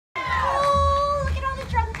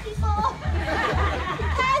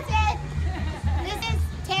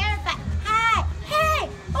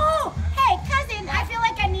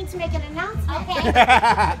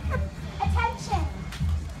Attention.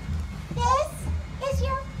 This is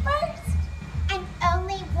your first and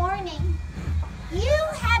only warning. You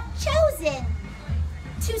have chosen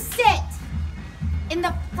to sit in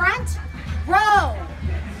the front row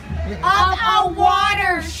of a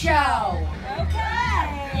water show.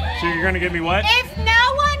 Okay. So you're gonna give me what? If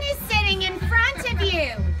no one is sitting in front of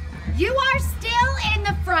you, you are still in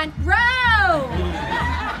the front row.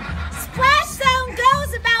 Splash zone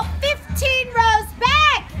goes about 15 rows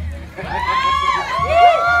back.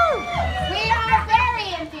 We are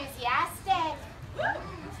very enthusiastic.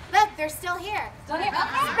 Look, they're still here.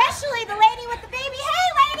 Especially the lady with the baby.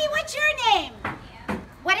 Hey, lady, what's your name?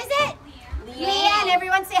 What is it? Leanne.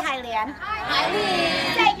 Everyone say hi, Leanne. Hi, Leanne.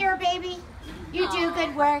 Is that your baby? You do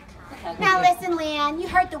good work. Now listen, Leanne, you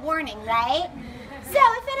heard the warning, right? So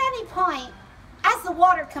if at any point, as the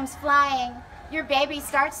water comes flying, your baby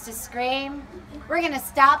starts to scream, we're gonna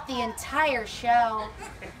stop the entire show.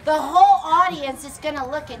 The whole audience is gonna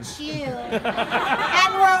look at you,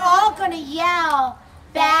 and we're all gonna yell,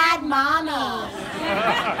 "Bad mommy."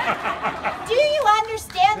 Do you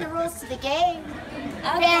understand the rules to the game?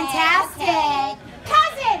 Okay, Fantastic. okay.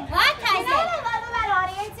 Cousin! What, cousin? You know what I love about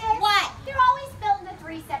audiences? What? They're always built into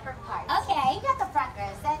 3 separate parts. Okay. You got the front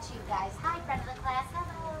rows. That's you guys. Hi, front of the class. Hello.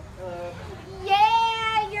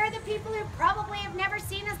 Yeah, you're the people who probably have never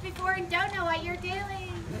seen us before and don't know what you're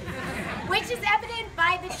doing. Which is evident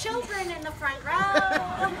by the children in the front row.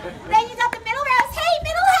 Then you got the middle rows. Hey,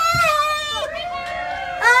 middle, hey!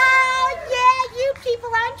 Oh, yeah, you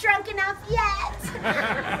people aren't drunk enough yet.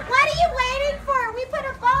 What are you waiting for? We put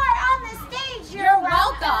a bar on the stage. You're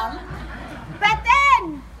welcome. But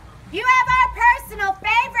then, you have our personal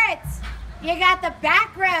favorites. You got the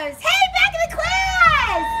back rows. Hey, back in the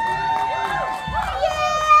class!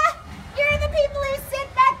 Yeah, you're the people who sit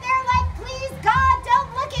back there like, please, God,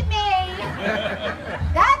 don't look at me.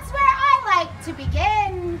 That's where I like to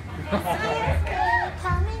begin.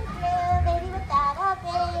 Coming